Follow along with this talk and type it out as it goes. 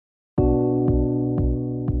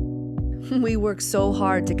We work so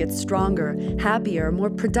hard to get stronger, happier, more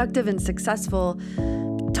productive, and successful.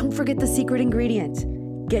 Don't forget the secret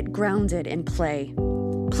ingredient. Get grounded in play.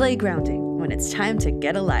 Playgrounding when it's time to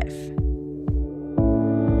get a life.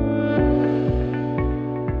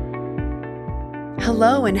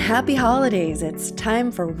 Hello and happy holidays. It's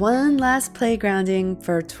time for one last playgrounding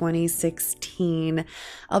for 2016.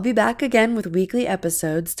 I'll be back again with weekly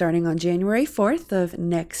episodes starting on January 4th of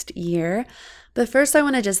next year. But first, I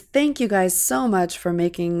want to just thank you guys so much for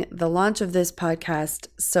making the launch of this podcast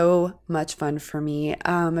so much fun for me.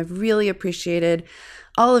 I've really appreciated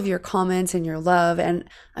all of your comments and your love. And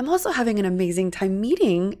I'm also having an amazing time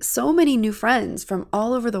meeting so many new friends from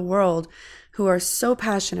all over the world who are so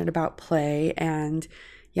passionate about play. And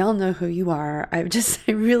y'all know who you are. I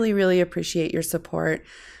really, really appreciate your support.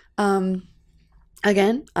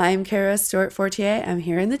 Again, I'm Kara Stewart Fortier. I'm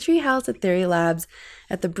here in the treehouse at Theory Labs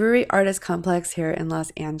at the Brewery Artist Complex here in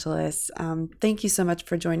Los Angeles. Thank you so much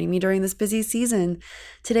for joining me during this busy season.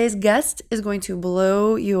 Today's guest is going to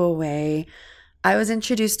blow you away. I was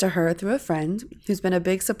introduced to her through a friend who's been a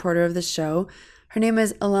big supporter of the show. Her name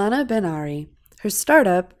is Ilana Ben-Ari. Her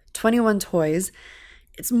startup, 21 Toys,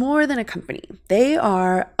 it's more than a company. They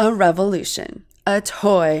are a revolution, a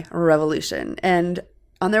toy revolution. And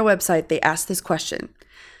on their website, they ask this question: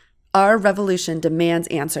 our revolution demands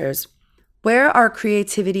answers. Where are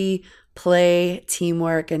creativity, play,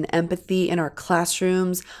 teamwork, and empathy in our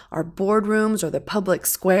classrooms, our boardrooms, or the public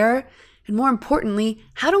square? And more importantly,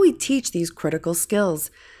 how do we teach these critical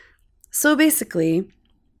skills? So basically,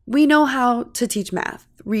 we know how to teach math,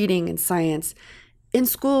 reading, and science. In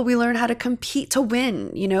school, we learn how to compete to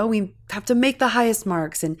win. We have to make the highest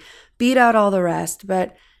marks and beat out all the rest.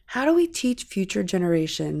 But how do we teach future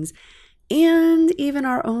generations and even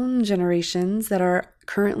our own generations that are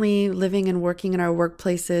currently living and working in our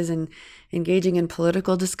workplaces and engaging in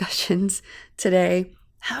political discussions today?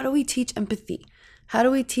 How do we teach empathy? How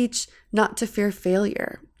do we teach not to fear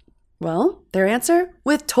failure? Well, their answer?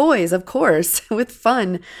 With toys, of course, with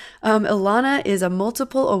fun. Ilana is a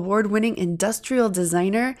multiple award-winning industrial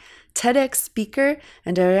designer, TEDx speaker,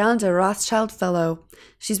 and Ariane de Rothschild Fellow.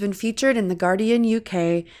 She's been featured in The Guardian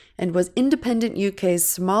UK and was Independent UK's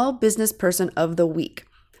Small Business Person of the Week.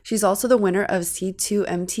 She's also the winner of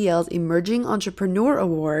C2MTL's Emerging Entrepreneur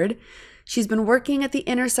Award. She's been working at the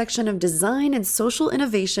intersection of design and social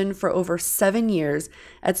innovation for over 7 years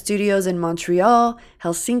at studios in Montreal,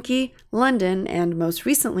 Helsinki, London, and most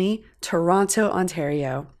recently, Toronto,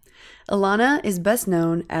 Ontario. Ilana is best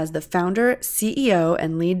known as the founder, CEO,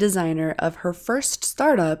 and lead designer of her first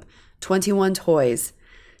startup, 21 Toys.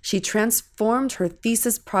 She transformed her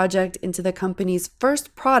thesis project into the company's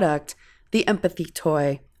first product, the Empathy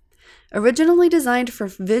Toy. Originally designed for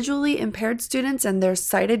visually impaired students and their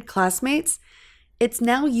sighted classmates, it's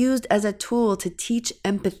now used as a tool to teach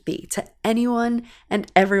empathy to anyone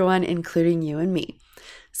and everyone, including you and me.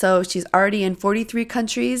 So she's already in 43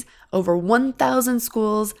 countries, over 1,000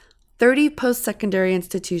 schools, 30 post-secondary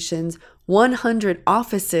institutions, 100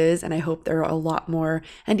 offices, and I hope there are a lot more,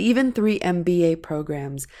 and even 3 MBA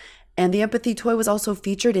programs. And the Empathy Toy was also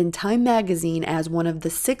featured in Time magazine as one of the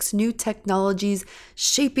 6 new technologies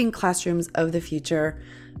shaping classrooms of the future.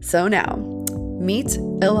 So now, meet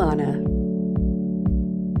Ilana.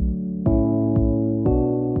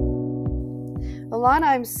 Ilana,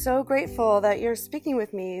 I'm so grateful that you're speaking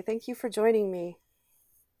with me. Thank you for joining me.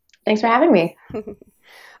 Thanks for having me.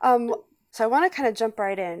 So I want to kind of jump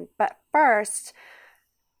right in, but first,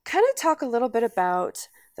 kind of talk a little bit about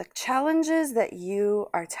the challenges that you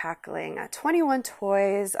are tackling at 21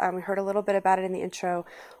 Toys. We heard a little bit about it in the intro.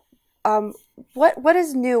 What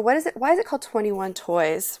is new? What is it? Why is it called 21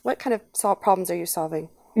 Toys? What kind of problems are you solving?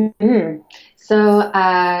 Mm-hmm. So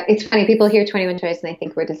it's funny. People hear 21 Toys and they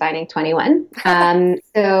think we're designing 21.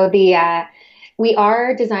 We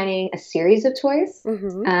are designing a series of toys,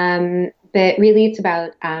 but really it's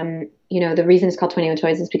about, the reason it's called 21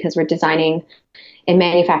 Toys is because we're designing and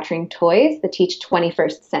manufacturing toys that teach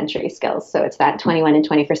 21st century skills. So it's that 21 and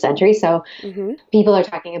 21st century. So people are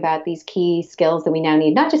talking about these key skills that we now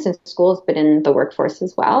need, not just in schools, but in the workforce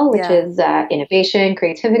as well, which is innovation,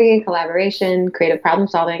 creativity, collaboration, creative problem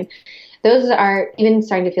solving. Those are even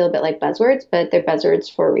starting to feel a bit like buzzwords, but they're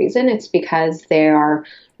buzzwords for a reason. It's because they are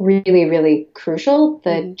really, really crucial.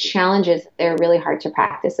 The challenge is they're really hard to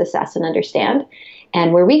practice, assess, and understand.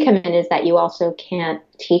 And where we come in is that you also can't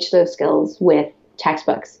teach those skills with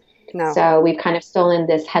textbooks. No. So we've kind of stolen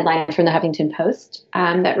this headline from the Huffington Post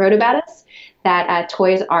that wrote about us, that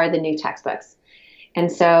toys are the new textbooks.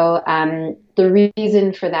 And so the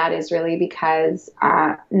reason for that is really because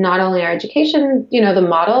not only our education, the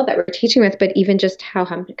model that we're teaching with, but even just how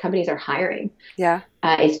companies are hiring Yeah.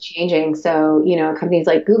 is changing. So, companies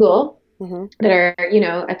like Google that are,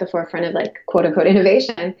 at the forefront of like quote unquote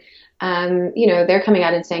innovation, they're coming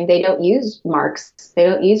out and saying they don't use marks, they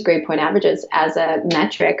don't use grade point averages as a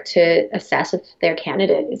metric to assess if their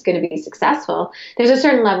candidate is going to be successful. There's a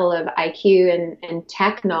certain level of IQ and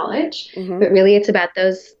tech knowledge, but really it's about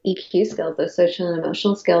those EQ skills, those social and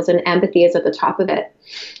emotional skills, and empathy is at the top of it.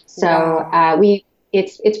 So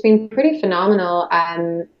it's been pretty phenomenal.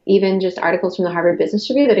 Even just articles from the Harvard Business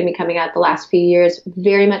Review that have been coming out the last few years,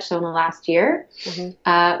 very much so in the last year,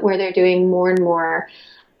 where they're doing more and more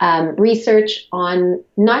research on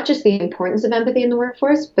not just the importance of empathy in the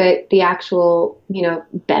workforce, but the actual,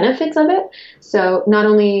 benefits of it. So not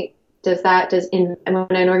only when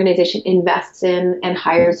an organization invests in and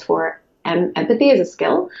hires for empathy as a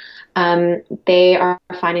skill, they are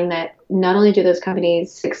finding that not only do those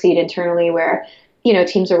companies succeed internally where,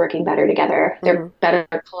 teams are working better together, they're better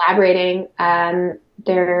collaborating,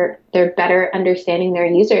 they're better understanding their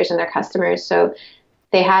users and their customers. So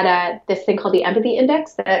they had this thing called the Empathy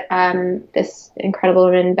Index that this incredible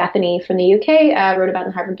woman, Bethany from the UK, wrote about in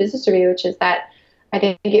the Harvard Business Review, which is that I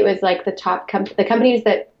think it was like the top the companies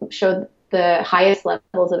that showed the highest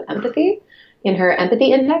levels of empathy in her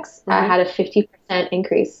Empathy Index had a 50%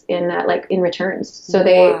 increase in in returns. So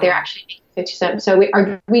they're actually making 50%. So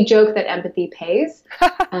we joke that empathy pays,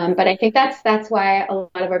 but I think that's why a lot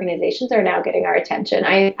of organizations are now getting our attention.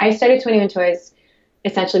 I started 21 Toys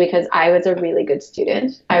essentially because I was a really good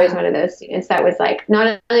student. I was one of those students that was like,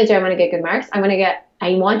 not only do I want to get good marks, I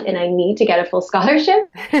want and I need to get a full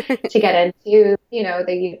scholarship to get into,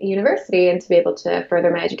 the university and to be able to further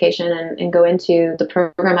my education and go into the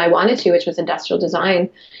program I wanted to, which was industrial design.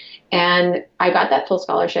 And I got that full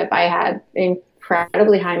scholarship. I had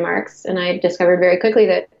incredibly high marks, and I discovered very quickly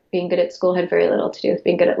that being good at school had very little to do with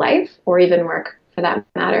being good at life or even work for that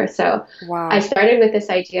matter. So I started with this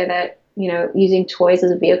idea that, using toys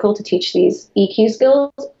as a vehicle to teach these EQ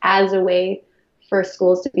skills as a way for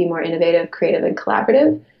schools to be more innovative, creative, and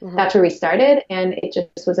collaborative. That's where we started. And it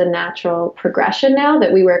just was a natural progression now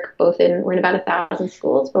that we work we're in about 1,000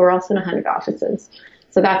 schools, but we're also in 100 offices.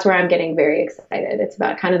 So that's where I'm getting very excited. It's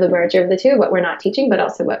about kind of the merger of the two, what we're not teaching, but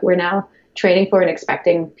also what we're now training for and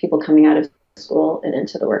expecting people coming out of school and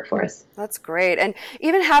into the workforce. That's great. And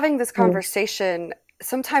even having this conversation,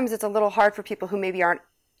 sometimes it's a little hard for people who maybe aren't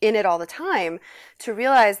in it all the time to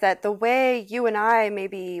realize that the way you and I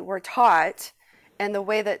maybe were taught and the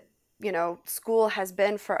way that, school has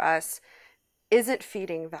been for us isn't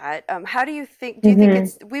feeding that. How do you think,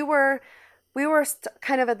 we were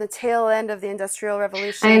kind of at the tail end of the Industrial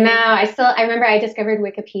Revolution? I know. I remember I discovered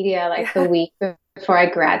Wikipedia like the week before I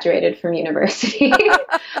graduated from university.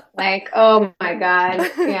 Like, oh my God.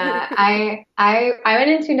 Yeah. I went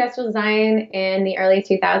into industrial design in the early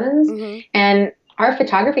 2000s and our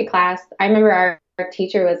photography class, I remember our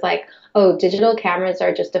teacher was like, oh, digital cameras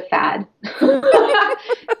are just a fad. So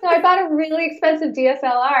I bought a really expensive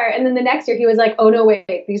DSLR. And then the next year he was like, oh, no,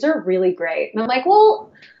 wait, these are really great. And I'm like,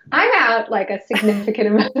 well, I'm out like a significant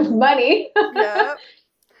amount of money. Yep.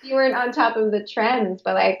 You weren't on top of the trends.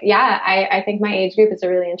 But I think my age group is a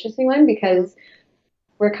really interesting one because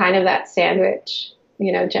we're kind of that sandwich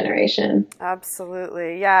generation.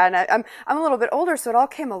 Absolutely. Yeah. And I'm a little bit older, so it all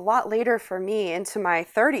came a lot later for me into my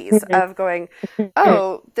 30s of going,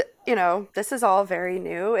 oh, this is all very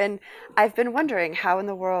new. And I've been wondering how in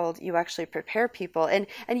the world you actually prepare people. And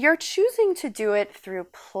you're choosing to do it through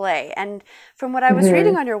play. And from what I was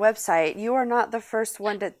reading on your website, you are not the first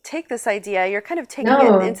one to take this idea. You're kind of taking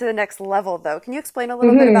it into the next level, though. Can you explain a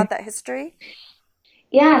little bit about that history?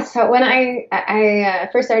 Yeah, so when I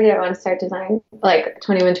first started at One Start Design, like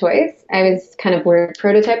 21 Toys, I was kind of word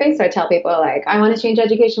prototyping. So I tell people like, I want to change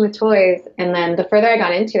education with toys. And then the further I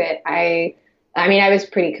got into it, I was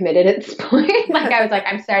pretty committed at this point. I was like,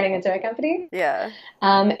 I'm starting a toy company. Yeah.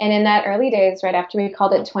 And in that early days, right after we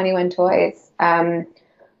called it 21 Toys,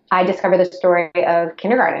 I discovered the story of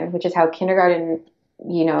kindergarten, which is how kindergarten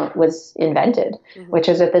was invented, which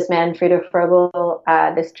was with this man, Friedrich Frobel,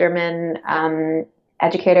 this German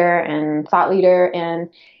educator and thought leader, and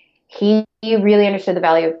he really understood the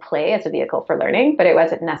value of play as a vehicle for learning, but it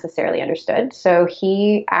wasn't necessarily understood. So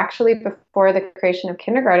he actually, before the creation of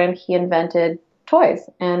kindergarten, he invented toys,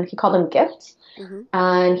 and he called them gifts.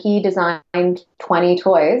 And he designed 20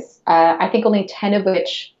 toys. I think only 10 of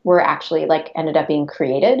which were actually ended up being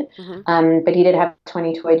created, but he did have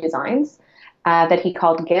 20 toy designs that he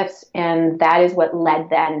called gifts, and that is what led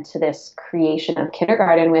then to this creation of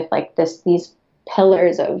kindergarten with these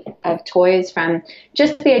pillars of toys, from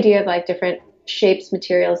just the idea of like different shapes,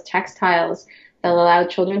 materials, textiles that allow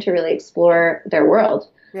children to really explore their world.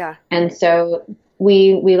 Yeah. And so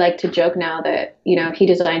we like to joke now that, you know, he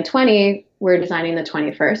designed 20, we're designing the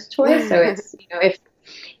 21st toy. So it's, you know,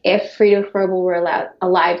 if Friedrich Froebel were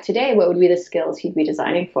alive today, what would be the skills he'd be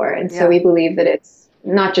designing for? And so we believe that it's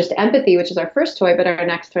not just empathy, which is our first toy, but our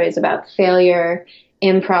next toy is about failure,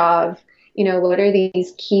 improv. You know, what are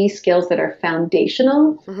these key skills that are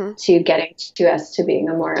foundational to getting to us to being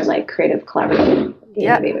a more like creative, collaborative,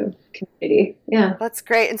 innovative community? Yeah, that's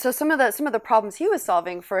great. And so some of the problems he was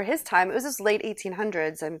solving for his time, it was just late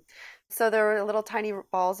 1800s, and so there were little tiny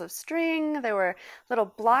balls of string, there were little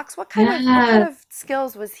blocks. What kind of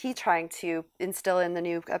skills was he trying to instill in the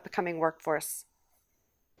new upcoming workforce?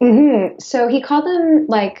 So he called them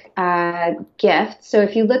like gifts. So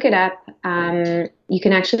if you look it up, you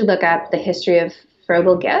can actually look up the history of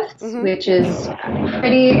Froebel gifts, which is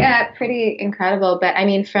pretty incredible. But I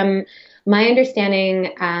mean, from my understanding,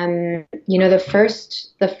 you know, the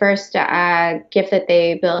first gift that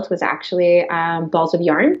they built was actually balls of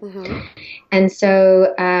yarn. And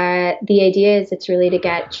so the idea is it's really to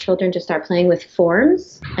get children to start playing with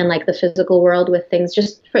forms and like the physical world with things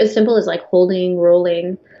just for as simple as like holding,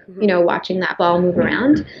 rolling, you know, watching that ball move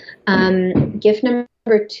around. Gift number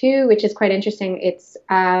 2, which is quite interesting, it's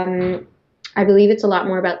I believe it's a lot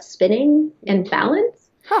more about spinning and balance.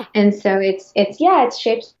 And so it's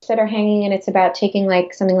shapes that are hanging, and it's about taking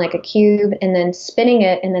like something like a cube and then spinning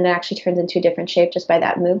it, and then it actually turns into a different shape just by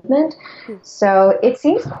that movement. So it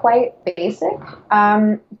seems quite basic,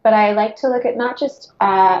 but I like to look at not just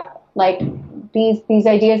like these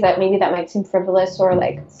ideas that maybe that might seem frivolous or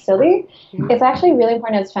like silly. It's actually really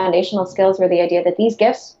important as foundational skills, where the idea that these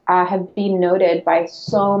gifts have been noted by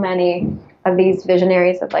so many of these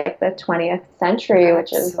visionaries of like the 20th century,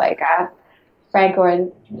 which is like Frank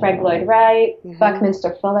Lloyd Wright,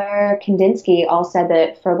 Buckminster Fuller, Kandinsky, all said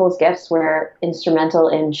that Froebel's gifts were instrumental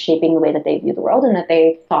in shaping the way that they view the world, and that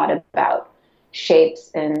they thought about shapes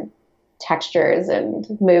and textures and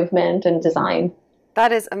movement and design.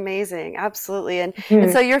 That is amazing. Absolutely. And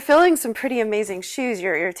so you're filling some pretty amazing shoes.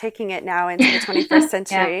 You're taking it now into the 21st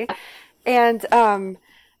century. And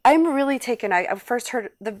I'm really taken. I first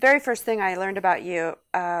heard, the very first thing I learned about you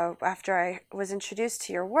after I was introduced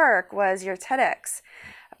to your work was your TEDx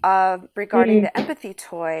regarding the empathy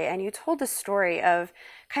toy. And you told the story of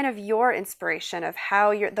kind of your inspiration of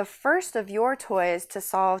how the first of your toys to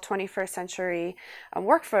solve 21st century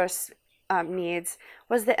workforce needs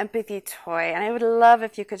was the empathy toy. And I would love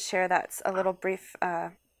if you could share that a little brief,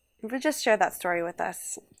 just share that story with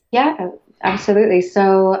us. Yeah, absolutely.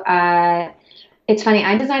 So it's funny,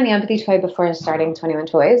 I designed the empathy toy before starting 21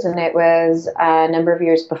 Toys, and it was a number of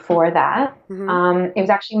years before that. It was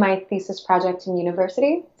actually my thesis project in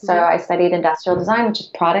university. So I studied industrial design, which is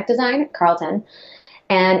product design at Carleton.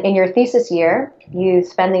 And in your thesis year, you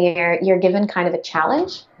spend the year, you're given kind of a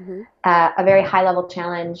challenge, a very high level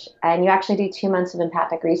challenge, and you actually do 2 months of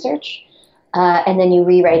empathic research, and then you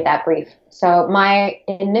rewrite that brief. So my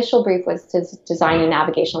initial brief was to design a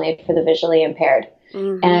navigational aid for the visually impaired.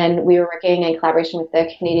 And we were working in collaboration with the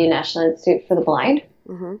Canadian National Institute for the Blind.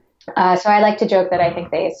 So I like to joke that I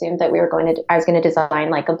think they assumed that I was going to design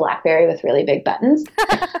like a BlackBerry with really big buttons.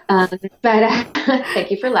 But thank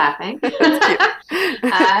you for laughing.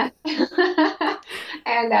 And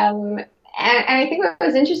I think what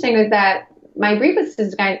was interesting was that my brief was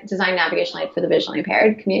to design navigational aid for the visually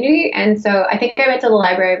impaired community. And so I think I went to the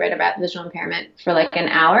library, read about visual impairment for like an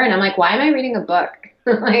hour, and I'm like, why am I reading a book?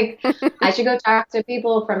 Like, I should go talk to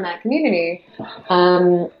people from that community.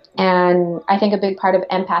 And I think a big part of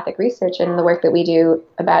empathic research and the work that we do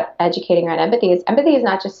about educating around empathy is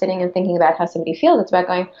not just sitting and thinking about how somebody feels. It's about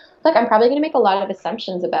going, look, I'm probably going to make a lot of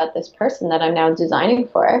assumptions about this person that I'm now designing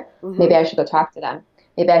for. Maybe I should go talk to them.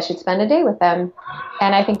 Maybe I should spend a day with them.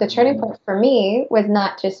 And I think the turning point for me was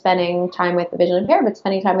not just spending time with the visually impaired, but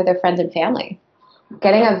spending time with their friends and family.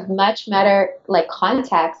 Getting a much better like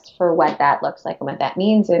context for what that looks like and what that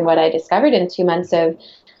means. And what I discovered in 2 months of,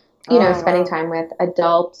 spending time with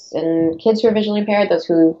adults and kids who are visually impaired, those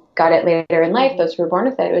who got it later in life, those who were born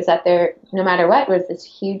with it, was that there, no matter what, was this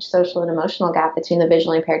huge social and emotional gap between the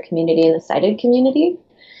visually impaired community and the sighted community.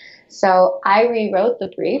 So I rewrote the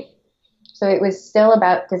brief. So it was still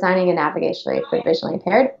about designing a navigational aid for the visually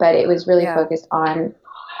impaired, but it was really focused on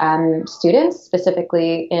students,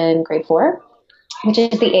 specifically in grade 4, which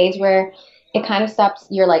is the age where it kind of stops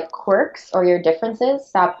your like quirks or your differences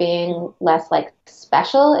stop being less like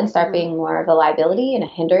special and start being more of a liability and a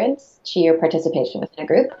hindrance to your participation within a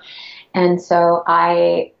group. And so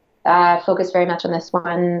I focused very much on this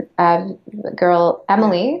one girl,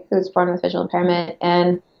 Emily, who was born with visual impairment.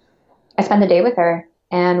 And I spent the day with her.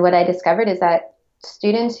 And what I discovered is that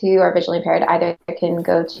students who are visually impaired either can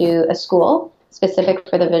go to a school specific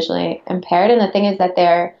for the visually impaired. And the thing is that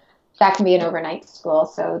that can be an overnight school,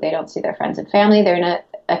 so they don't see their friends and family. They're in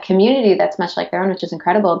a community that's much like their own, which is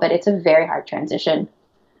incredible, but it's a very hard transition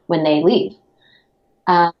when they leave.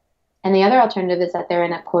 And the other alternative is that they're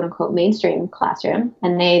in a quote unquote mainstream classroom,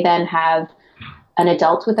 and they then have an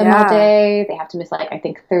adult with them all day. They have to miss, like, I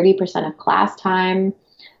think 30% of class time.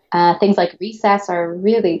 Things like recess are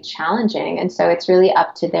really challenging. And so it's really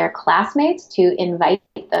up to their classmates to invite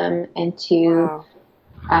them and to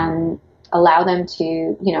allow them to,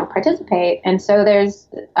 you know, participate. And so there's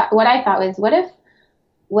what I thought was,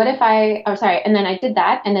 and then I did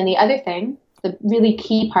that. And then the other thing, the really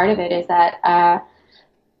key part of it is that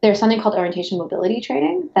there's something called orientation mobility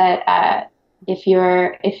training that if you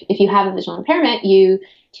have a visual impairment, you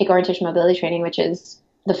take orientation mobility training, which is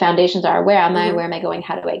the foundations are where am I, where am I going,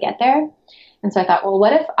 how do I get there? And so I thought, well,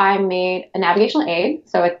 what if I made a navigational aid,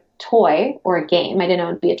 so a toy or a game, I didn't know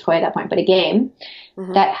it would be a toy at that point, but a game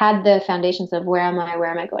that had the foundations of where am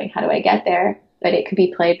I going, how do I get there, but it could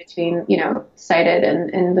be played between, you know, sighted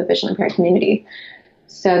and the visually impaired community.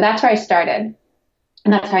 So that's where I started.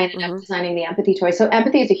 And that's how I ended up designing the empathy toy. So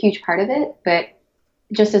empathy is a huge part of it, but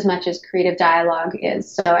just as much as creative dialogue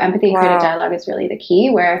is. So empathy and creative dialogue is really the key,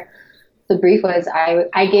 where the brief was,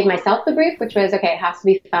 I gave myself the brief, which was, okay, it has to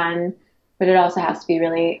be fun, but it also has to be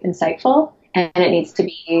really insightful, and it needs to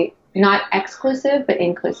be not exclusive, but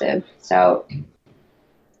inclusive. So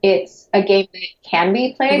it's a game that can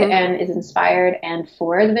be played and is inspired and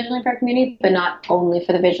for the visually impaired community, but not only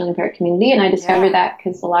for the visually impaired community. And I discovered that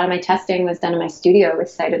because a lot of my testing was done in my studio with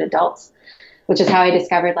sighted adults, which is how I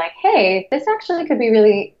discovered, like, hey, this actually could be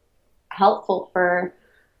really helpful for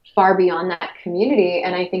far beyond that community.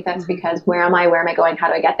 And I think that's because where am I going, how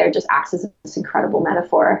do I get there, just acts as this incredible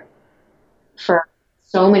metaphor for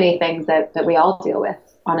so many things that we all deal with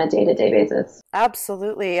on a day-to-day basis.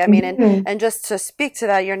 Absolutely. I mean, and just to speak to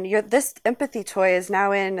that, your this empathy toy is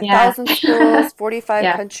now in 1,000 schools,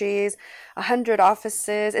 45 countries, 100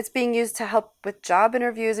 offices. It's being used to help with job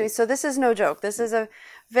interviews. I mean, so this is no joke. This is a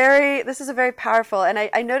very powerful. And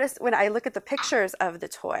I noticed when I look at the pictures of the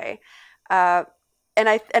toy, and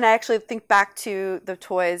I actually think back to the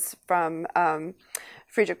toys from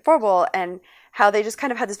Friedrich Vorbel and how they just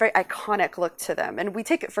kind of had this very iconic look to them. And we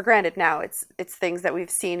take it for granted now. It's things that we've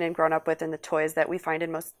seen and grown up with in the toys that we find in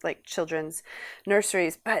most, like, children's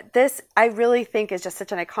nurseries. But this, I really think, is just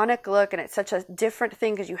such an iconic look, and it's such a different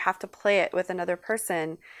thing because you have to play it with another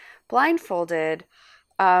person blindfolded.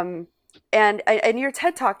 And in your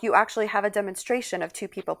TED Talk, you actually have a demonstration of two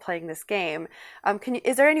people playing this game.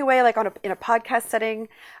 Is there any way, like in a podcast setting,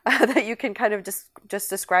 that you can kind of just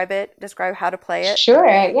describe how to play it? Sure,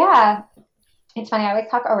 yeah. It's funny, I always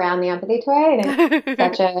talk around the empathy toy, and it's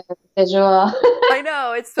such a visual. I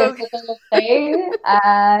know, it's so thing. So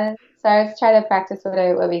I always try to practice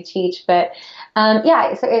what we teach. But so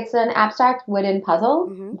it's an abstract wooden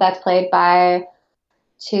puzzle that's played by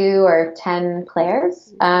 2 or 10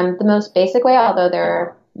 players. The most basic way, although there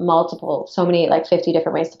are so many, like 50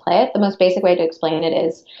 different ways to play it, the most basic way to explain it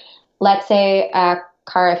is, let's say,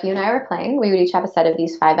 Cara, if you and I were playing, we would each have a set of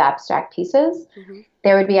these 5 abstract pieces.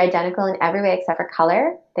 They would be identical in every way except for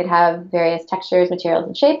color. They'd have various textures, materials,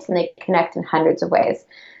 and shapes, and they connect in hundreds of ways.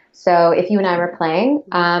 So if you and I were playing,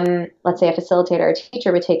 let's say a facilitator or a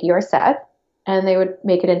teacher would take your set, and they would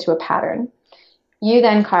make it into a pattern. You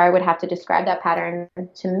then, Cara, would have to describe that pattern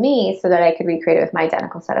to me so that I could recreate it with my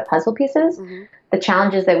identical set of puzzle pieces. The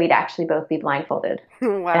challenge is that we'd actually both be blindfolded.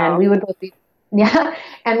 Wow. And we would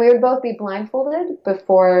both be blindfolded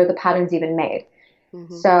before the pattern's even made.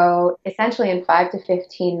 So essentially in 5 to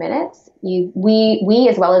 15 minutes, we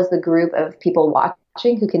as well as the group of people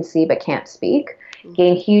watching who can see but can't speak,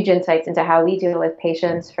 gain huge insights into how we deal with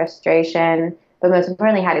patience, frustration, but most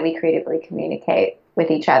importantly, how do we creatively communicate with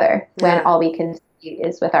each other when all we can see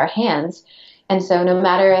is with our hands. And so no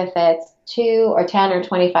matter if it's 2 or 10 or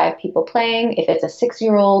 25 people playing, if it's a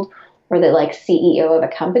 6-year-old or the CEO of a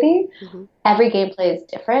company, every gameplay is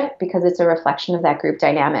different because it's a reflection of that group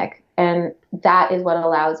dynamic. And that is what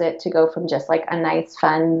allows it to go from just like a nice,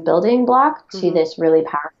 fun building block to this really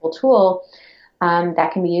powerful tool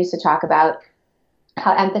that can be used to talk about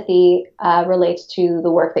how empathy relates to the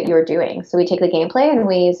work that you're doing. So we take the gameplay and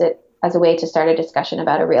we use it as a way to start a discussion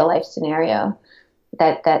about a real life scenario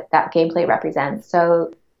that gameplay represents.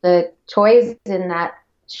 So the toy is in that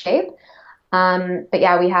shape. But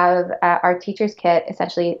yeah, we have our teacher's kit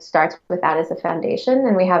essentially starts with that as a foundation,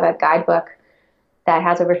 and we have a guidebook that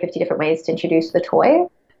has over 50 different ways to introduce the toy,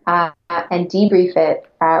 and debrief it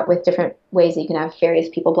with different ways that you can have various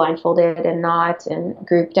people blindfolded and not, and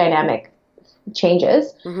group dynamic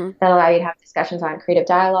changes that allow you to have discussions on creative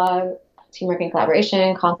dialogue, teamwork and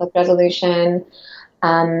collaboration, conflict resolution,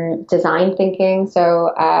 design thinking.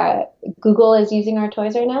 So Google is using our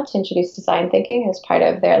toys right now to introduce design thinking as part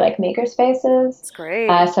of their like maker spaces. That's great.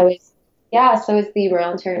 So is the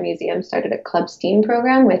Royal Ontario Museum started a Club STEAM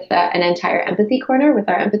program with an entire empathy corner with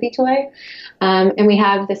our empathy toy. And we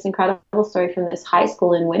have this incredible story from this high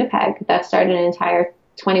school in Winnipeg that started an entire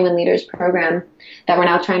 21 Leaders program that we're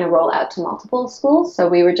now trying to roll out to multiple schools. So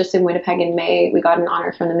we were just in Winnipeg in May. We got an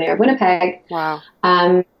honor from the mayor of Winnipeg. Wow.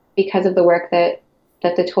 Because of the work that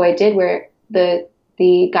the toy did, where the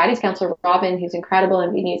guidance counselor, Robin, who's incredible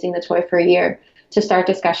and been using the toy for a year, to start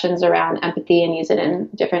discussions around empathy and use it in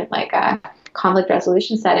different like conflict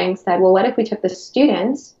resolution settings, said, well, what if we took the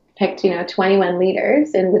students, picked 21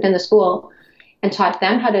 leaders within the school, and taught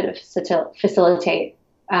them how to facilitate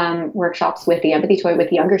workshops with the empathy toy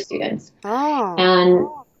with younger students. And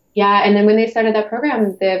then when they started that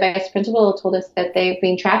program, the vice principal told us that they've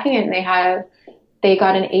been tracking it, and they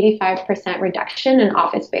got an 85% reduction in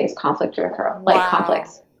office-based conflict referral,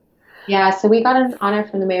 conflicts. Yeah, so we got an honor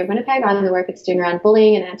from the mayor of Winnipeg on the work it's doing around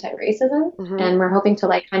bullying and anti-racism, and we're hoping to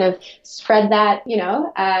like kind of spread that,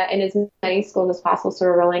 in as many schools as possible. So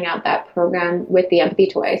we're rolling out that program with the empathy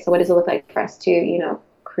toy. So what does it look like for us to,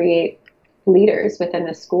 create leaders within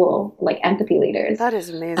the school, like empathy leaders? That is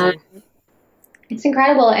amazing. It's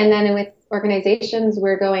incredible. And then with organizations,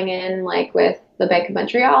 we're going in like with the Bank of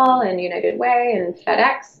Montreal and United Way and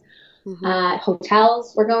FedEx.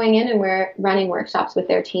 Hotels, we're going in and we're running workshops with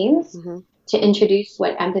their teams to introduce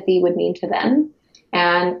what empathy would mean to them.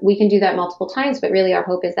 And we can do that multiple times, but really our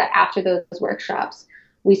hope is that after those workshops,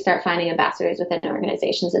 we start finding ambassadors within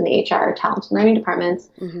organizations in the HR, talent and learning departments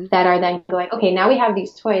that are then going, okay, now we have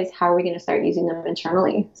these toys, how are we going to start using them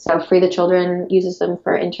internally? So Free the Children uses them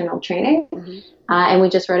for internal training. And we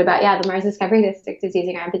just wrote about, the Mars Discovery District is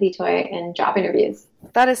using our empathy toy in job interviews.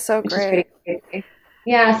 That is so great.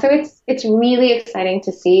 Yeah, so it's really exciting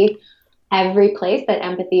to see every place that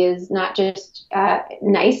empathy is not just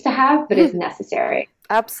nice to have, but is necessary.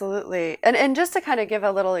 Absolutely. And just to kind of give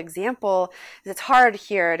a little example, it's hard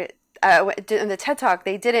here. In the TED Talk,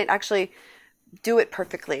 they didn't actually do it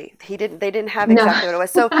perfectly. They didn't have exactly what it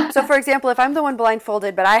was. So for example, if I'm the one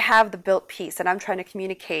blindfolded, but I have the built piece and I'm trying to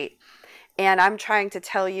communicate, and I'm trying to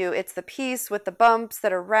tell you it's the piece with the bumps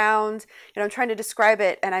that are round, and I'm trying to describe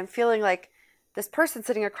it, and I'm feeling like this person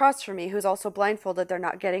sitting across from me who's also blindfolded, they're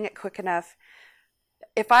not getting it quick enough.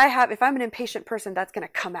 If I'm an impatient person, that's going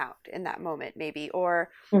to come out in that moment maybe. Or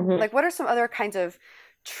like, what are some other kinds of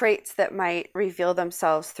traits that might reveal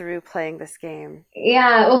themselves through playing this game?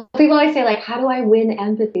 Yeah, well, people always say like, how do I win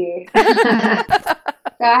empathy?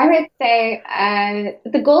 So I would say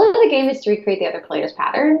the goal of the game is to recreate the other player's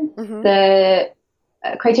pattern. The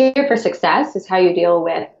criteria for success is how you deal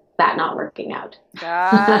with that not working out.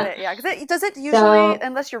 Got it. Yeah, because does it usually,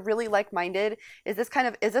 unless you're really like-minded, is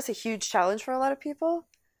this a huge challenge for a lot of people?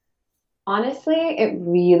 Honestly, it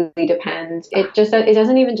really depends. It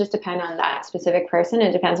doesn't even just depend on that specific person.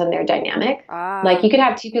 It depends on their dynamic. Like you could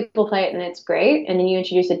have two people play it and it's great, and then you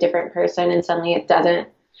introduce a different person and suddenly it doesn't.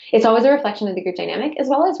 It's always a reflection of the group dynamic as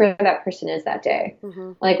well as where that person is that day.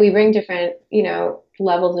 Like we bring different,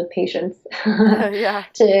 levels of patience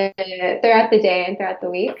to throughout the day and throughout the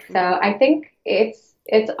week. So I think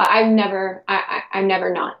I'm never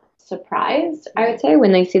not surprised, I would say,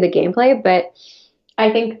 when they see the gameplay, but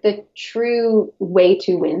I think the true way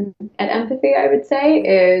to win at empathy, I would say,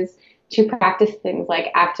 is to practice things like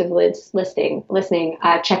active listening,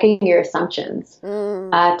 checking your assumptions,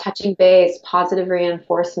 touching base, positive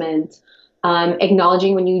reinforcement,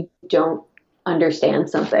 acknowledging when you don't understand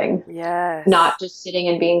something. Yes. Not just sitting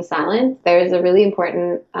and being silent. There's a really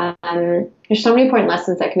important, there's so many important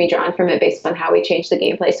lessons that can be drawn from it based on how we change the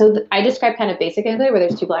gameplay. So I describe kind of basic gameplay where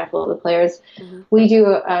there's two blindfolded players. We do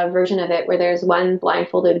a version of it where there's one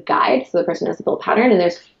blindfolded guide, so the person has the build pattern, and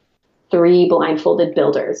there's 3 blindfolded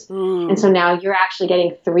builders. And so now you're actually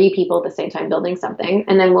getting 3 people at the same time building something.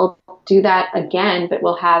 And then we'll do that again, but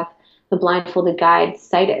we'll have the blindfolded guide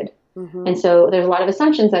sighted. And so there's a lot of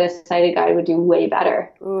assumptions that a sighted guide would do way better.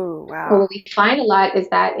 Ooh, wow. But what we find a lot is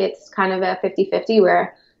that it's kind of a 50-50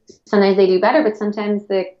 where sometimes they do better, but sometimes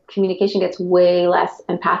the communication gets way less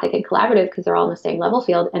empathic and collaborative because they're all in the same level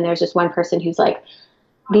field. And there's just one person who's like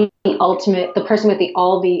the person with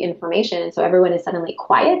all the information. And so everyone is suddenly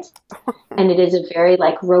quiet. And it is a very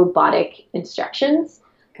like robotic instructions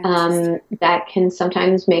that can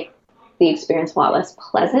sometimes make the experience a lot less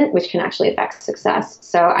pleasant, which can actually affect success.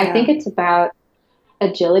 So I think it's about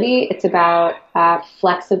agility. It's about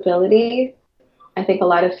flexibility. I think a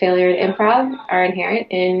lot of failure in improv are inherent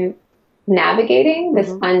in navigating this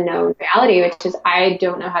unknown reality, which is, I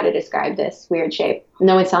don't know how to describe this weird shape.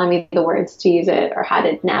 No one's telling me the words to use it or how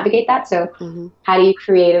to navigate that. So how do you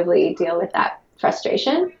creatively deal with that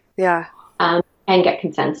frustration? Yeah. And get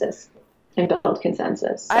consensus and build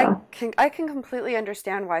consensus. So. I can completely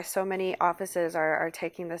understand why so many offices are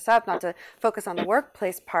taking this up, not to focus on the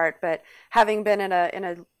workplace part, but having been in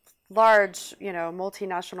a large,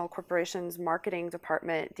 multinational corporations marketing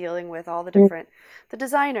department, dealing with all the different, the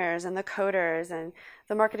designers and the coders and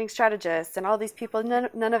the marketing strategists and all these people,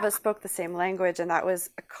 none of us spoke the same language. And that was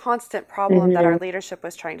a constant problem that our leadership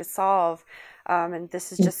was trying to solve. And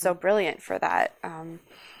this is just so brilliant for that.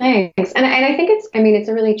 Thanks. And I think it's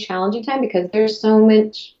a really challenging time because there's so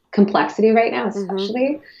much complexity right now,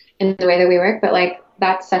 especially in the way that we work, but like,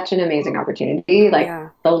 that's such an amazing opportunity. Like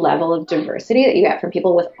the level of diversity that you get from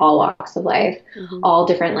people with all walks of life, all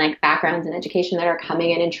different like backgrounds and education that are coming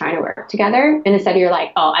in and trying to work together. And instead you're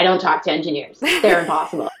like, oh, I don't talk to engineers. They're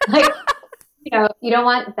impossible. Like, you don't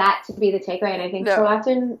want that to be the takeaway. And I think so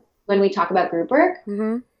often when we talk about group work,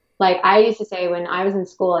 like I used to say when I was in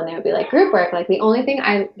school and they would be like group work, like the only thing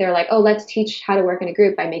they're like, oh, let's teach how to work in a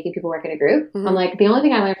group by making people work in a group. I'm like, the only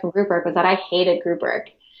thing I learned from group work was that I hated group work.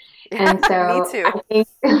 And so Me too. I think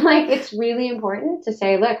like it's really important to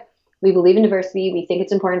say, look, we believe in diversity. We think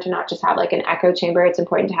it's important to not just have like an echo chamber. It's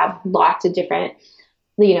important to have lots of different,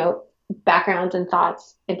 backgrounds and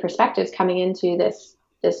thoughts and perspectives coming into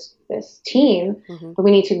this team. But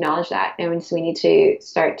we need to acknowledge that. And so we need to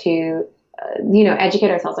start to, educate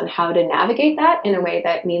ourselves on how to navigate that in a way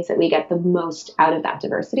that means that we get the most out of that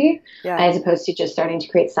diversity as opposed to just starting to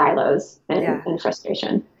create silos and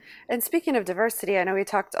frustration. And speaking of diversity, I know we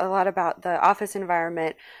talked a lot about the office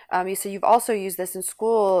environment. You said you've also used this in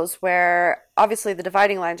schools where obviously the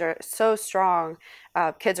dividing lines are so strong.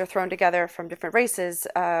 Kids are thrown together from different races,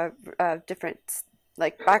 different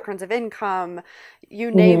like backgrounds of income, you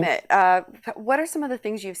name it. What are some of the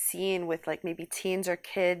things you've seen with like maybe teens or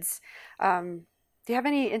kids? Do you have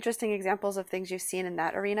any interesting examples of things you've seen in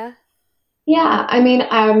that arena? Yeah, I mean,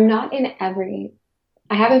 I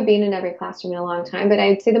haven't been in every classroom in a long time, but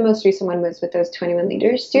I'd say the most recent one was with those 21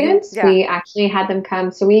 Leaders students. We actually had them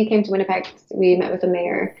come. So we came to Winnipeg, we met with the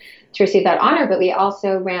mayor to receive that honor, but we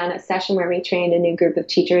also ran a session where we trained a new group of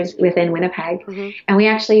teachers within Winnipeg. And we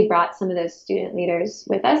actually brought some of those student leaders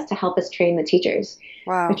with us to help us train the teachers,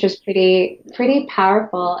 which was pretty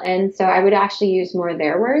powerful. And so I would actually use more of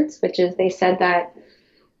their words, which is they said that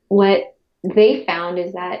what they found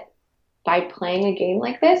is that by playing a game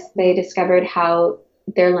like this, they discovered how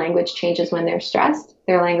their language changes when they're stressed.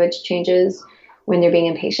 Their language changes when they're being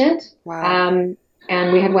impatient.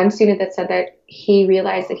 And we had one student that said that he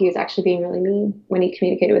realized that he was actually being really mean when he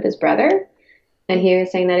communicated with his brother. And he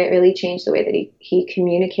was saying that it really changed the way that he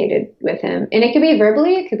communicated with him. And it could be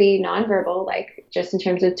verbally, it could be nonverbal, like just in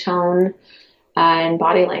terms of tone and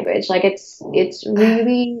body language. Like it's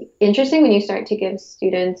really interesting when you start to give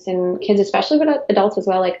students and kids, especially but adults as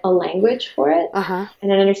well, like a language for it and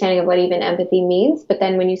an understanding of what even empathy means. But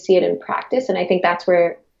then when you see it in practice, and I think that's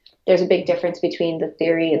where there's a big difference between the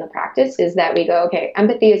theory and the practice, is that we go, okay,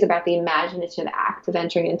 empathy is about the imaginative act of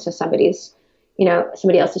entering into somebody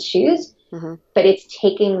else's shoes, but it's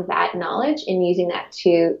taking that knowledge and using that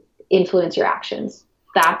to influence your actions.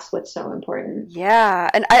 That's what's so important.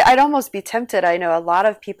 Yeah. And I'd almost be tempted. I know a lot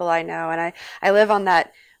of people I know, and I live on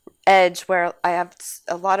that edge where I have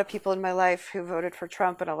a lot of people in my life who voted for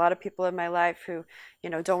Trump and a lot of people in my life who,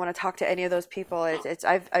 don't want to talk to any of those people.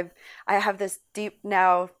 I have this deep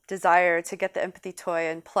now desire to get the empathy toy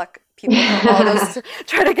and pluck people from all those,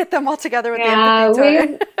 try to get them all together with the empathy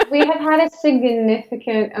toy. we have had a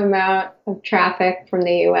significant amount of traffic from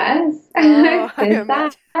the US since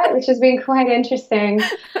that, which has been quite interesting.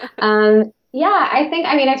 We've been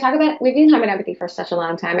talking about empathy for such a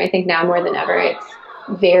long time. I think now more than ever, it's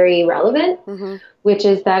very relevant, which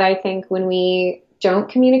is that I think when we don't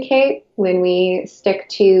communicate, when we stick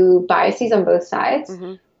to biases on both sides,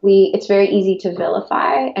 it's very easy to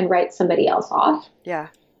vilify and write somebody else off. Yeah.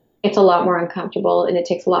 It's a lot more uncomfortable and it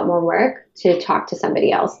takes a lot more work to talk to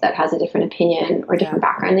somebody else that has a different opinion or different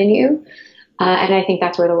background than you. And I think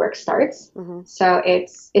that's where the work starts. So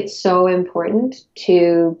it's so important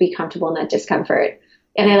to be comfortable in that discomfort.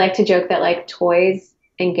 And I like to joke that like toys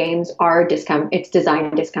and games are discomfort. It's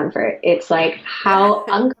design discomfort. It's like how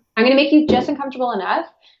I'm going to make you just uncomfortable enough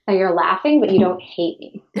that you're laughing, but you don't hate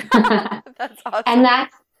me. That's awesome. And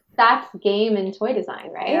that's game and toy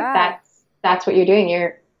design, right? Yeah. That's what you're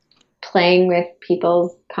doing. playing with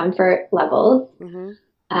people's comfort levels. Mm-hmm.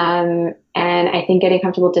 And I think getting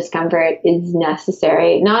comfortable with discomfort is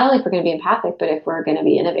necessary, not only if we're going to be empathic, but if we're going to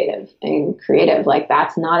be innovative and creative. Like,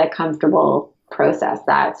 that's not a comfortable process.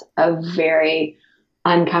 That's a very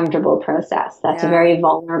uncomfortable process. That's a very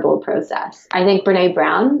vulnerable process. I think Brene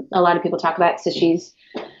Brown, a lot of people talk about, so she's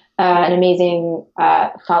an amazing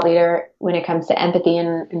thought leader when it comes to empathy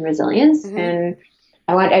and resilience. Mm-hmm. And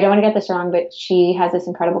I don't want to get this wrong, but she has this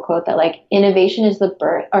incredible quote that, like,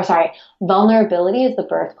 vulnerability is the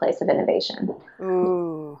birthplace of innovation.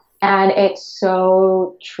 Ooh. And it's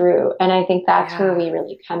so true. And I think that's where we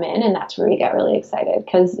really come in, and that's where we get really excited.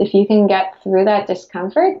 Because if you can get through that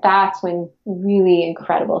discomfort, that's when really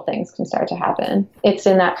incredible things can start to happen. It's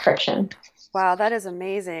in that friction. Wow, that is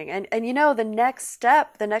amazing. And you know, the next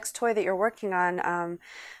step, the next toy that you're working on,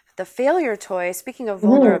 the failure toy, speaking of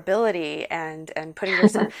vulnerability and putting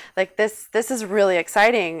yourself like this is really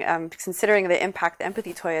exciting, considering the impact the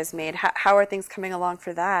empathy toy has made. How are things coming along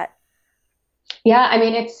for that? Yeah, I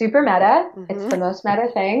mean, it's super meta. Mm-hmm. It's the most meta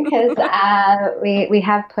thing, because we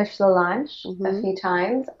have pushed the launch a few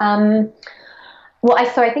times. So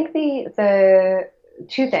I think the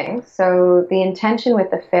two things. So the intention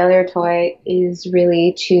with the failure toy is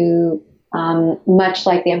really to, much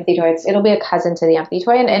like the empathy toy, it'll be a cousin to the empathy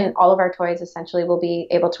toy, and all of our toys essentially will be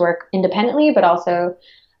able to work independently, but also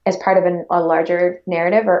as part of a larger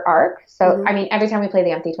narrative or arc. So, I mean, every time we play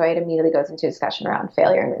the empathy toy, it immediately goes into a discussion around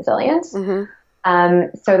failure and resilience.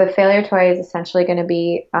 So the failure toy is essentially going to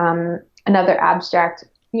be another abstract,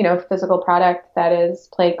 physical product that is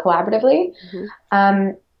played collaboratively.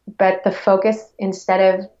 But the focus,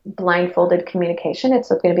 instead of blindfolded communication, it's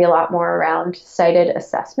going to be a lot more around sighted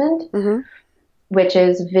assessment, which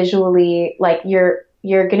is visually, like, you're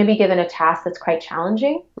going to be given a task that's quite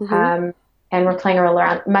challenging. And we're playing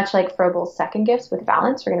around, much like Froebel's second gifts with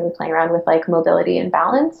balance. We're going to be playing around with, like, mobility and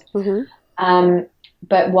balance.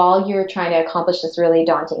 But while you're trying to accomplish this really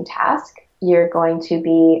daunting task, you're going to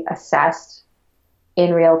be assessed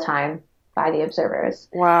in real time by the observers.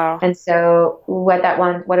 Wow. And so what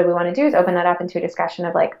do we want to do is open that up into a discussion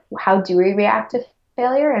of, like, how do we react to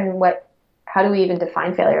failure, and how do we even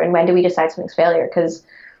define failure, and when do we decide something's failure? Because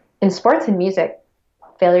in sports and music,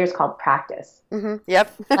 failure is called practice.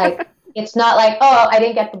 Yep. Like, it's not like, oh, I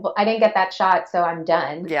didn't get that shot, so I'm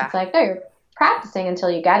done. Yeah. It's like, no, you're practicing until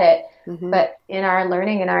you get it. But in our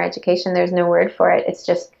learning, in our education, there's no word for it. It's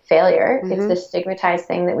just failure. It's this stigmatized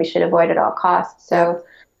thing that we should avoid at all costs. So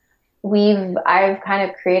I've kind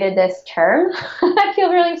of created this term I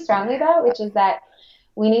feel really strongly about, which is that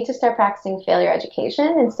we need to start practicing failure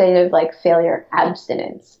education instead of, like, failure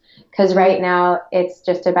abstinence. Because right now it's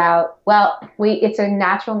just about, it's a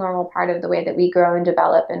natural, normal part of the way that we grow and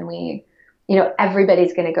develop, and we,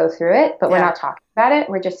 everybody's going to go through it, but we're not talking about it.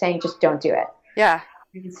 We're just saying, just don't do it. Yeah.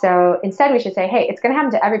 So instead we should say, hey, it's going to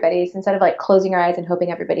happen to everybody. So instead of, like, closing our eyes and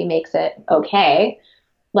hoping everybody makes it okay,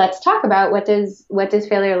 let's talk about what does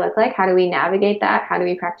failure look like? How do we navigate that? How do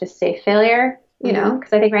we practice safe failure?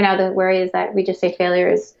 Because I think right now the worry is that we just say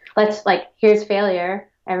failure is, here's failure.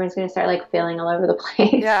 Everyone's going to start, like, failing all over the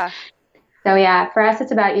place. Yeah. So for us,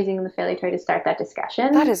 it's about using the failure toy to start that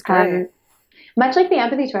discussion. That is great. Much like the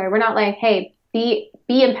empathy toy, we're not like, hey, be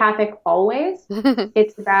empathic always.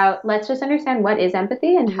 It's about, let's just understand what is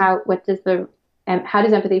empathy, and how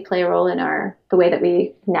does empathy play a role in the way that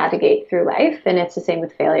we navigate through life. And it's the same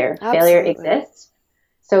with failure. Absolutely. Failure exists.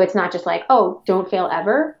 So it's not just like, oh, don't fail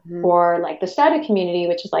ever, or like the Stoic community,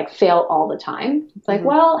 which is like fail all the time. It's like,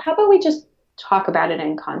 well, how about we just talk about it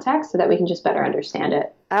in context so that we can just better understand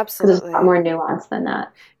it? Absolutely. There's a lot more nuance than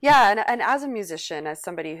that. Yeah. And as a musician, as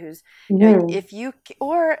somebody who's, if you,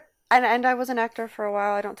 and I was an actor for a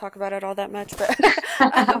while. I don't talk about it all that much,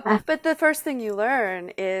 but but the first thing you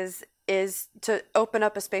learn is to open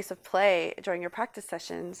up a space of play during your practice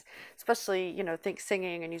sessions, especially, think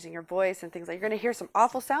singing and using your voice and things like, you're going to hear some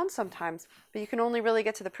awful sounds sometimes, but you can only really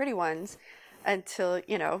get to the pretty ones until,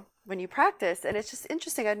 when you practice. And it's just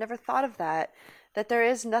interesting. I'd never thought of that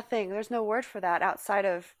there's no word for that outside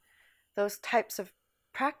of those types of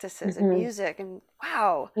practices and music. And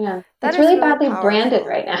wow. Yeah. That's really badly powerful. Branded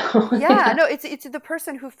right now. Yeah. No, it's the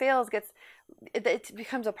person who fails it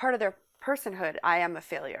becomes a part of their personhood. I am a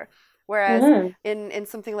failure. Whereas in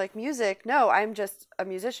something like music, no, I'm just a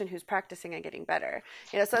musician who's practicing and getting better.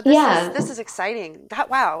 So this is exciting.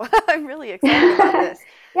 Wow. I'm really excited about this.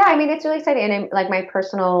 Yeah, I mean, it's really exciting. And like, my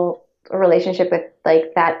personal relationship with,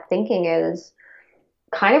 like, that thinking is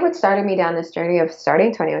kind of what started me down this journey of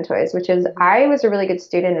starting 21 Toys, which is I was a really good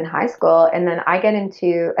student in high school, and then I get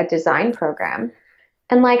into a design program,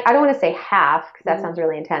 And like, I don't want to say half because that sounds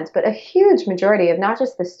really intense, but a huge majority of not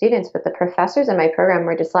just the students, but the professors in my program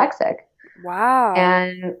were dyslexic. Wow.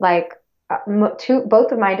 And like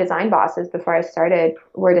both of my design bosses before I started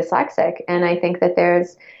were dyslexic. And I think that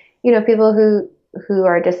there's, people who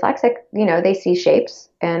are dyslexic, they see shapes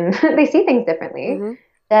and they see things differently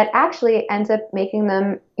that actually ends up making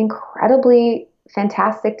them incredibly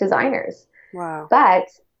fantastic designers. Wow. But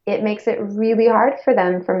it makes it really hard for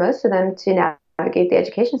them, for most of them, to navigate the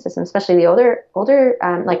education system, especially the older,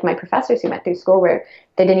 like my professors who went through school where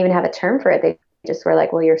they didn't even have a term for it. They just were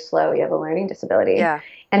like, well, you're slow, you have a learning disability. Yeah.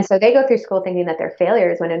 And so they go through school thinking that they're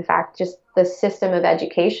failures when in fact just the system of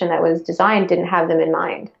education that was designed didn't have them in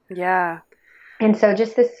mind. Yeah. And so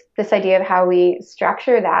just this idea of how we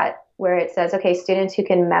structure that, where it says, okay, students who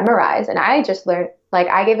can memorize. And I just learned, like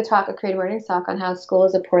I gave a creative learning talk on how school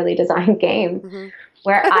is a poorly designed game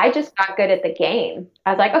where I just got good at the game.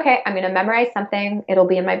 I was like, okay, I'm going to memorize something. It'll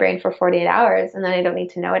be in my brain for 48 hours. And then I don't need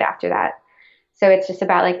to know it after that. So it's just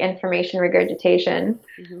about like information regurgitation,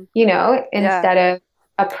 instead of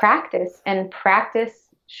a practice. And practice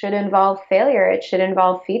should involve failure. It should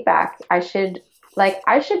involve feedback. I should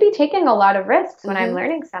be taking a lot of risks when I'm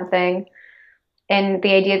learning something. And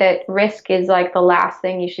the idea that risk is like the last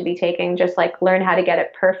thing you should be taking, just like learn how to get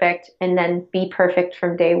it perfect and then be perfect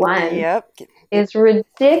from day one is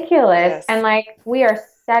ridiculous. Yes. And like we are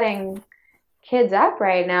setting kids up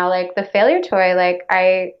right now. Like the failure toy, like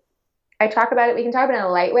I talk about it, we can talk about it in a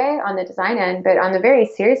light way on the design end, but on the very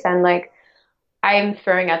serious end, like I'm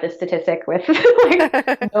throwing out this statistic with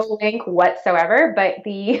like no link whatsoever, but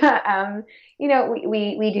the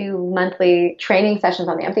we do monthly training sessions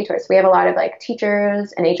on the Empathy Toy. So we have a lot of like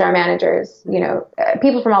teachers and HR managers,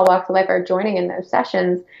 people from all walks of life are joining in those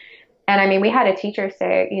sessions. And I mean, we had a teacher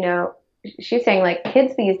say, she's saying like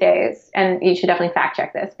kids these days, and you should definitely fact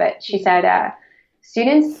check this, but she said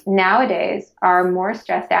students nowadays are more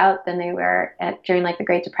stressed out than they were during like the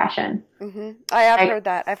Great Depression. I have heard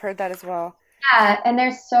that. I've heard that as well. Yeah, and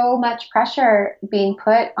there's so much pressure being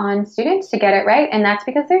put on students to get it right, and that's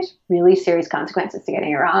because there's really serious consequences to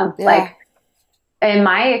getting it wrong. Yeah. Like, in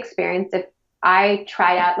my experience, if I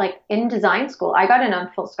tried out, like in design school, I got in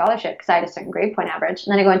on full scholarship because I had a certain grade point average,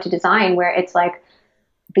 and then I go into design where it's like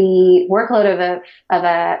the workload of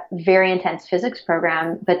a very intense physics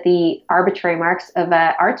program, but the arbitrary marks of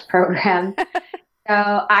a arts program. So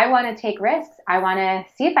I want to take risks. I want to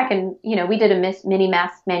see if I can, we did a mini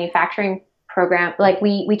mass manufacturing program. Like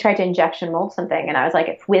we tried to injection mold something, and I was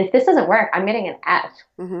like, if this doesn't work, I'm getting an F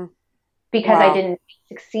because I didn't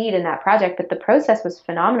succeed in that project. But the process was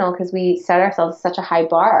phenomenal because we set ourselves such a high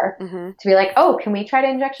bar to be like, oh, can we try to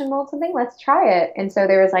injection mold something? Let's try it. And so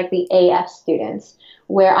there was like the AF students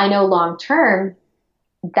where I know long term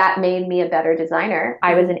that made me a better designer.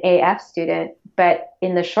 I was an AF student, but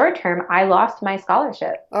in the short term, I lost my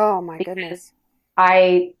scholarship. Oh my goodness.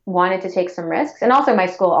 I wanted to take some risks. And also my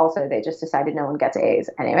school, they just decided no one gets A's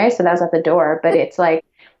anyway. So that was at the door. But it's like,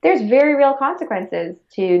 there's very real consequences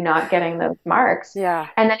to not getting those marks. Yeah.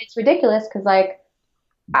 And then it's ridiculous because like,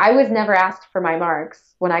 I was never asked for my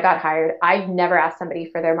marks when I got hired. I've never asked somebody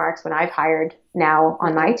for their marks when I've hired now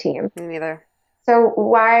on my team. Me neither. So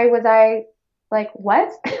why was I like,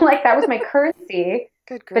 what? Like that was my currency.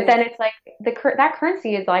 Good grief. But then it's like that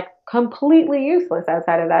currency is like completely useless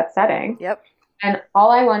outside of that setting. Yep. And all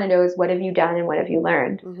I want to know is what have you done and what have you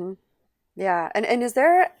learned? Yeah. And is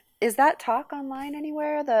that talk online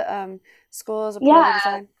anywhere? The Schools of Poorly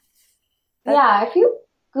Design? Yeah. If you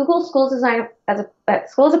Google schools design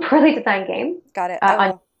school is a poorly designed game. Got it.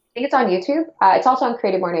 I think it's on YouTube. It's also on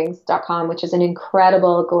creativemornings.com, which is an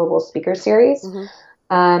incredible global speaker series,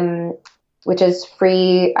 which is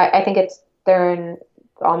free. I think they're in,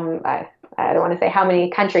 I don't want to say how many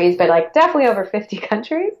countries, but like definitely over 50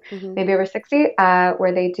 countries, maybe over 60,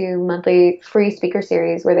 where they do monthly free speaker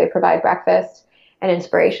series where they provide breakfast and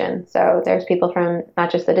inspiration. So there's people from not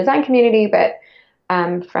just the design community, but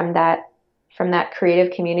from that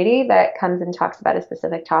creative community that comes and talks about a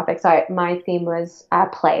specific topic. So my theme was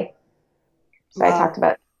play. So I talked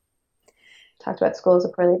about school as a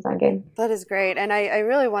poorly designed game. That is great. And I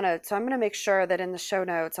really want to, so I'm going to make sure that in the show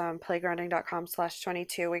notes on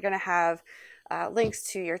playgrounding.com/22, we're going to have links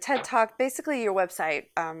to your TED Talk, basically your website.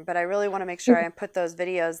 But I really want to make sure I put those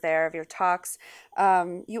videos there of your talks.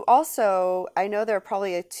 You also, I know there are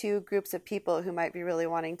probably two groups of people who might be really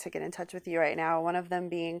wanting to get in touch with you right now. One of them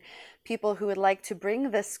being people who would like to bring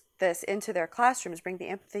this into their classrooms, bring the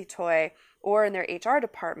Empathy Toy, or in their HR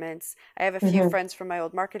departments. I have a few friends from my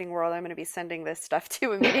old marketing world I'm going to be sending this stuff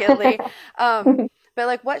to immediately. But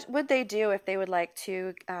like, what would they do if they would like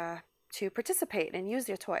to participate and use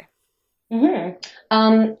your toy?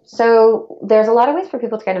 So there's a lot of ways for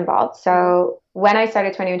people to get involved. So when I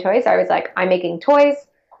started 21 Toys, I was like, I'm making toys.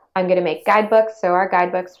 I'm going to make guidebooks. So our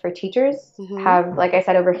guidebooks for teachers have, like I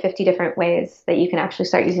said, over 50 different ways that you can actually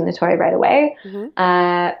start using the toy right away.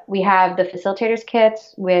 We have the facilitators kit,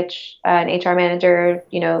 which an HR manager,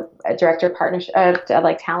 a director of partnership,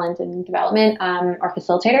 like talent and development, are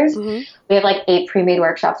facilitators. We have like 8 pre-made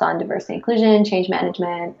workshops on diversity and inclusion, change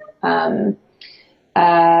management,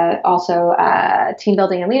 also team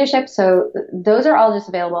building and leadership. So those are all just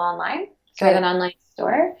available online. So we have an online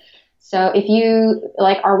store. So if you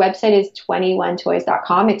like, our website is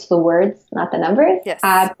 21toys.com. It's the words, not the numbers. Yes.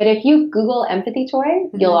 But if you Google empathy toy,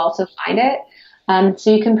 you'll also find it.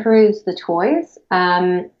 So you can peruse the toys.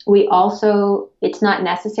 We also, it's not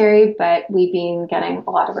necessary, but we've been getting a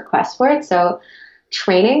lot of requests for it. So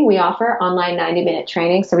training, we offer online 90-minute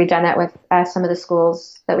training. So we've done that with some of the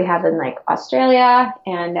schools that we have in like Australia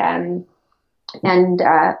and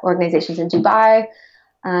organizations in Dubai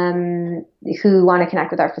who want to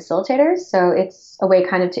connect with our facilitators. So it's a way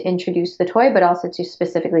kind of to introduce the toy, but also to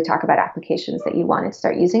specifically talk about applications that you want to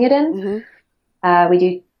start using it in. We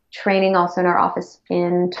do training also in our office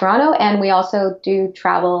in Toronto, and we also do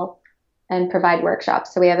travel and provide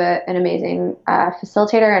workshops. So we have an amazing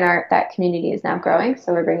facilitator, and that community is now growing.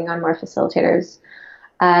 So we're bringing on more facilitators.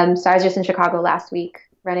 So I was just in Chicago last week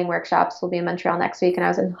running workshops. We'll be in Montreal next week, and I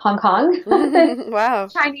was in Hong Kong. Wow.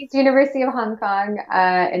 Chinese University of Hong Kong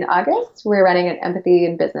in August. We're running an empathy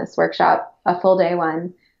and business workshop, a full day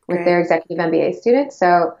one with their executive MBA students.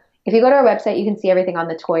 So if you go to our website, you can see everything on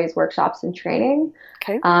the toys, workshops, and training.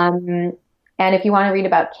 And if you want to read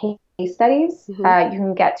about case studies, you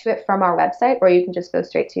can get to it from our website, or you can just go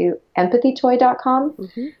straight to empathytoy.com,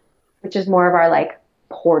 which is more of our like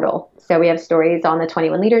portal. So we have stories on the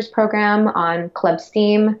 21 Leaders program, on Club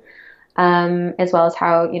STEAM, as well as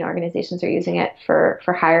how organizations are using it for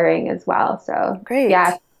hiring as well. So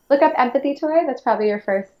yeah, look up Empathy Toy. That's probably the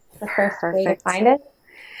first way to find it.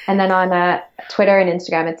 And then on Twitter and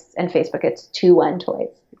Instagram and Facebook, it's 21 Toys.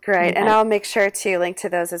 Great. And I'll make sure to link to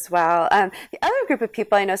those as well. The other group of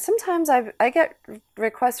people I know, sometimes I get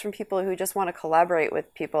requests from people who just want to collaborate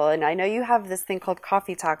with people. And I know you have this thing called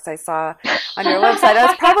Coffee Talks I saw on your website.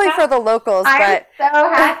 That's probably for the locals. I'm so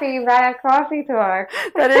happy about a Coffee Talk.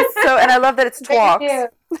 That is so, and I love that it's talks.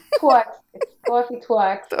 Talks. It's Coffee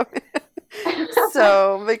Talks.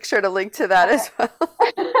 So make sure to link to that as well.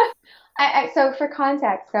 So for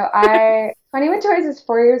context, 21 Toys is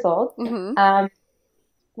 4 years old.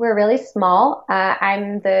 We're really small.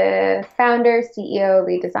 I'm the founder, CEO,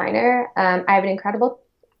 lead designer. I have an incredible,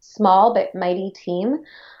 small but mighty team.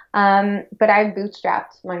 But I've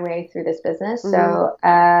bootstrapped my way through this business. So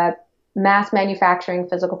mass manufacturing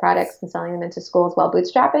physical products and selling them into schools while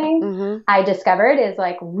bootstrapping, I discovered is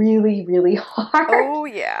like really, really hard. Oh,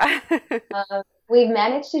 yeah. We've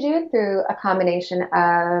managed to do it through a combination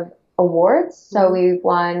of awards. So we've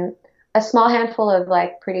won a small handful of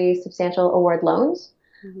like pretty substantial award loans.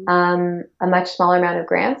 A much smaller amount of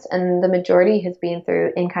grants, and the majority has been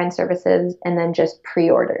through in-kind services and then just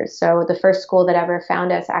pre-orders. So the first school that ever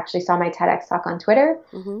found us actually saw my TEDx talk on Twitter.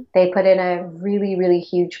 They put in a really, really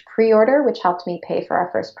huge pre-order, which helped me pay for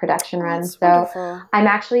our first production run. That's so wonderful. I'm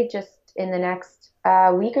actually just in the next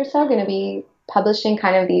week or so going to be publishing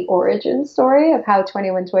kind of the origin story of how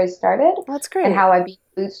 21 Toys started. Oh, that's great. And how I've been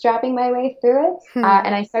bootstrapping my way through it.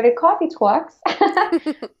 And I started Coffee Talks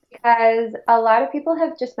because a lot of people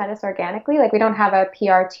have just met us organically. Like, we don't have a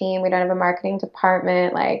PR team. We don't have a marketing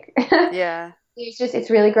department. Like, yeah. It's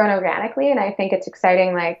really grown organically. And I think it's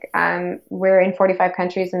exciting. Like, we're in 45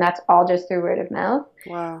 countries, and that's all just through word of mouth.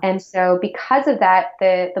 Wow. And so because of that,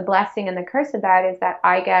 the blessing and the curse of that is that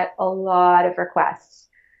I get a lot of requests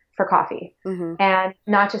for coffee. And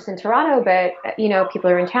not just in Toronto, but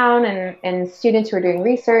people are in town, and students who are doing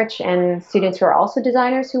research, and students who are also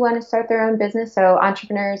designers who want to start their own business. So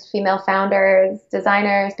entrepreneurs, female founders,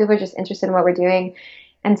 designers, people are just interested in what we're doing.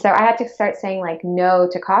 And so I had to start saying like no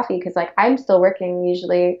to coffee, because like I'm still working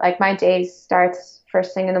usually. Like my day starts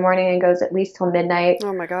first thing in the morning and goes at least till midnight.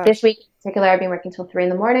 Oh my gosh. This week in particular, I've been working till 3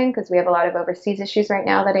 a.m. because we have a lot of overseas issues right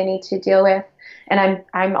now that I need to deal with. And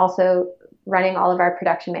I'm also running all of our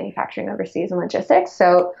production, manufacturing overseas, and logistics.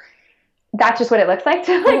 So that's just what it looks like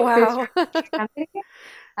to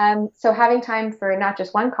so having time for not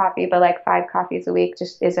just one coffee, but like 5 coffees a week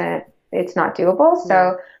just it's not doable.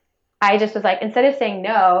 So I just was like, instead of saying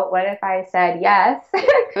no, what if I said yes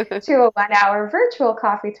to a 1-hour virtual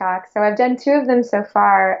coffee talk? So I've done 2 of them so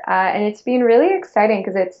far. And it's been really exciting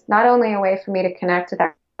because it's not only a way for me to connect with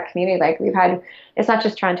that community. Like it's not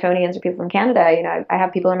just Torontonians or people from Canada. I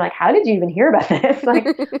have people, I'm like, how did you even hear about this? Like,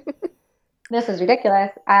 this is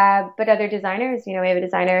ridiculous. But other designers, we have a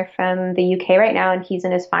designer from the UK right now, and he's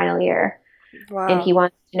in his final year. Wow. And he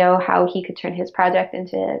wants to know how he could turn his project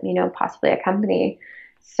into, possibly a company.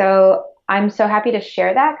 So I'm so happy to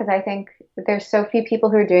share that, because I think there's so few people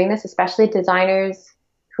who are doing this, especially designers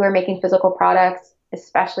who are making physical products,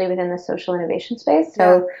 especially within the social innovation space.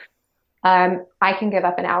 So I can give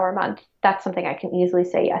up an hour a month. That's something I can easily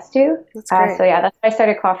say yes to. That's great. So that's why I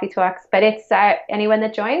started Coffee Talks. But it's anyone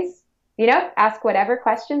that joins, ask whatever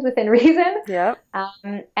questions within reason. Yep.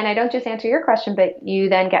 And I don't just answer your question, but you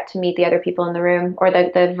then get to meet the other people in the room, or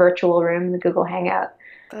the virtual room, the Google Hangout.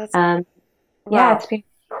 That's wow. Yeah, it's been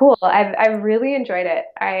cool. I've really enjoyed it.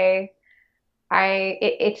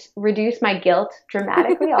 It's reduced my guilt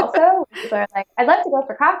dramatically also. People are like, I'd love to go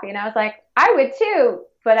for coffee. And I was like, I would too,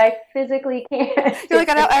 but I physically can't. You're like,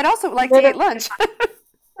 I'd also like to eat lunch.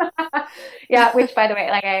 Yeah, which by the way,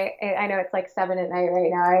 like I know it's like 7 at night right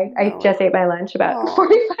now. I just ate my lunch about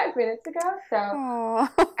 45 minutes ago. So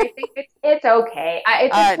I think it's okay.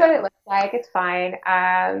 It's just what it looks like. It's fine.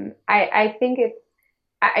 I think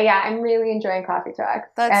I'm really enjoying Coffee Talks.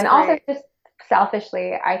 And great. Also just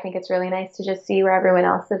selfishly, I think it's really nice to just see where everyone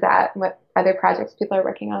else is at and what other projects people are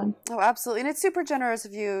working on. Oh, absolutely. And it's super generous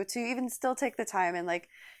of you to even still take the time and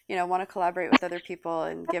want to collaborate with other people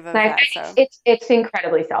and give them that. So it's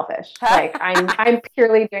incredibly selfish. Like I'm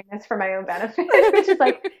purely doing this for my own benefit, which is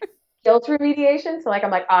like guilt remediation. So like,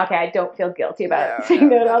 I'm like, okay, I don't feel guilty about saying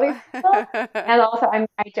no to all these people. And also I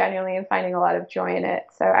genuinely am finding a lot of joy in it.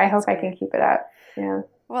 So I hope I can keep it up. Yeah.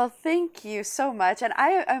 Well, thank you so much. And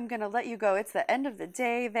I am going to let you go. It's the end of the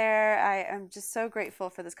day there. I am just so grateful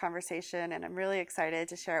for this conversation, and I'm really excited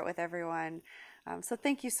to share it with everyone. So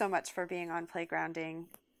thank you so much for being on Playgrounding.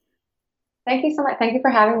 Thank you so much. Thank you for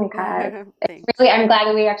having me, Kat. I'm glad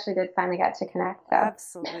that we actually did finally get to connect. So.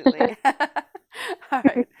 Absolutely. All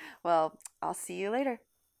right. Well, I'll see you later.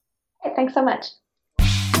 Okay, thanks so much.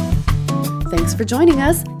 Thanks for joining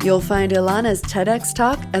us. You'll find Ilana's TEDx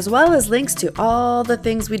talk, as well as links to all the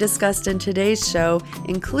things we discussed in today's show,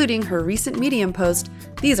 including her recent Medium post,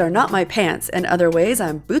 "These are not my pants, and other ways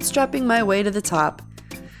I'm bootstrapping my way to the top."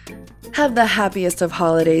 Have the happiest of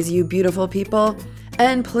holidays, you beautiful people.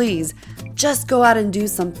 And please, just go out and do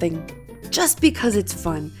something. Just because it's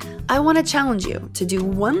fun. I want to challenge you to do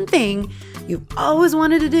one thing you've always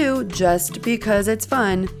wanted to do just because it's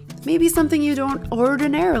fun. Maybe something you don't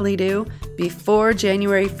ordinarily do before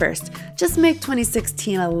January 1st. Just make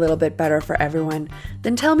 2016 a little bit better for everyone.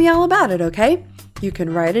 Then tell me all about it, okay? You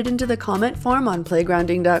can write it into the comment form on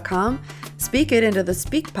playgrounding.com, speak it into the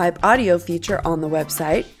SpeakPipe audio feature on the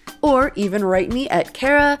website, or even write me at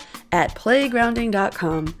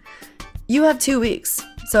kara@playgrounding.com. You have 2 weeks,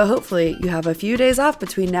 so hopefully you have a few days off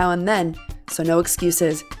between now and then. So no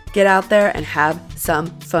excuses. Get out there and have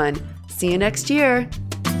some fun. See you next year.